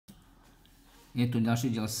Je tu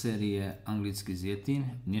ďalší diel série Anglicky s Yetim.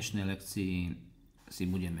 V dnešnej lekcii si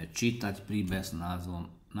budeme čítať príbeh s názvom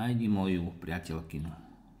Nájdi moju priateľkynu.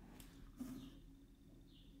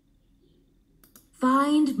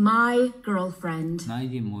 Find my girlfriend.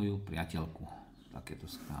 Nájdi moju priateľku. Tak je to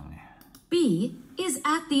správne. B is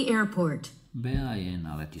at the airport. Bea je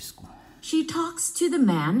na letisku. She talks to the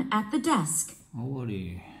man at the desk.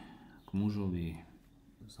 Hovorí k mužovi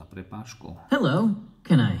za prepážkou. Hello,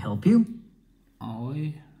 can I help you?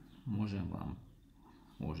 Ahoj, môžem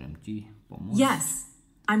ti pomôcť? Yes,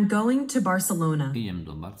 I'm going to Barcelona. Idem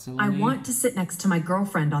do I Barcelony. want to sit next to my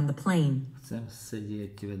girlfriend on the plane. Chcem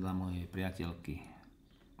sedieť vedľa mojej priateľky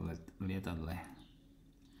v lietadle.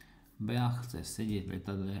 Bea chce sedieť v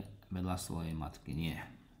lietadle vedľa svojej matky. Nie.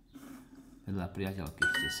 Vedľa priateľky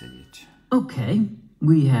chce sedieť. Okay,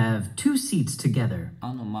 we have 2 seats together.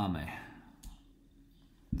 Áno, máme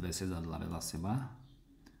 2 sedadla vedľa seba.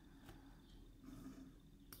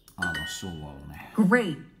 Áno, sú voľné.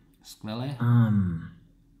 Great. Skvelé.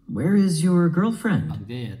 Where is your A girlfriend?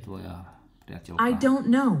 kde je tvoja priateľka? I don't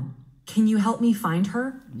know. Can you help me find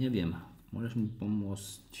her? Neviem. Môžeš mi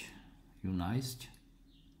pomôcť ju nájsť?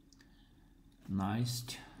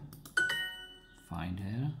 Find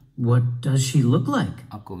her. What does she look like?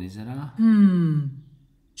 Ako vyzerá?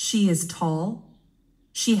 She is tall.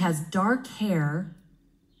 She has dark hair.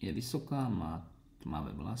 Je vysoká, má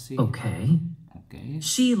tmavé vlasy. Okay. OK.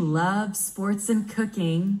 She loves sports and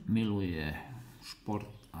cooking. Miluje šport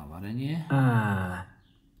a varenie.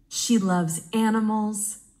 She loves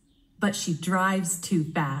animals, but she drives too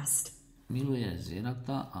fast. Miluje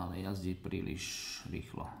zvieratá, ale jazdí príliš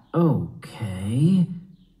rýchlo. Okay.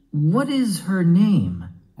 What is her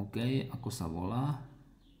name? OK, ako sa volá?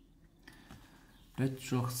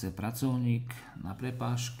 Prečo chce pracovník na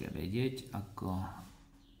prepážke vedieť, ako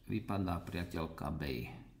vypadá priateľka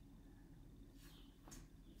Bey?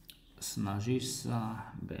 Snažíš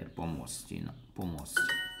sa Bey pomôcť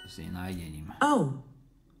s jej nájdením. Oh,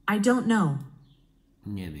 I don't know.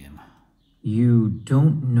 Neviem. You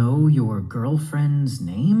don't know your girlfriend's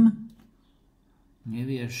name?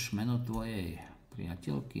 Nevieš meno tvojej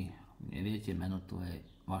priateľky? Neviete meno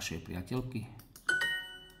vašej priateľky?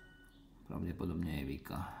 Pravdepodobne je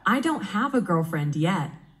Vika. I don't have a girlfriend yet.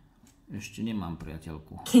 Ešte nemám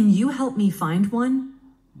priateľku. Can you help me find one?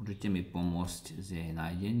 Môžete mi pomôcť s jej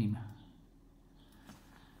nájdením?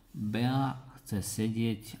 Bea chce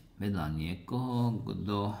sedieť vedľa niekoho,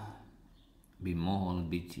 kto by mohol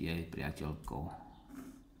byť jej priateľkou.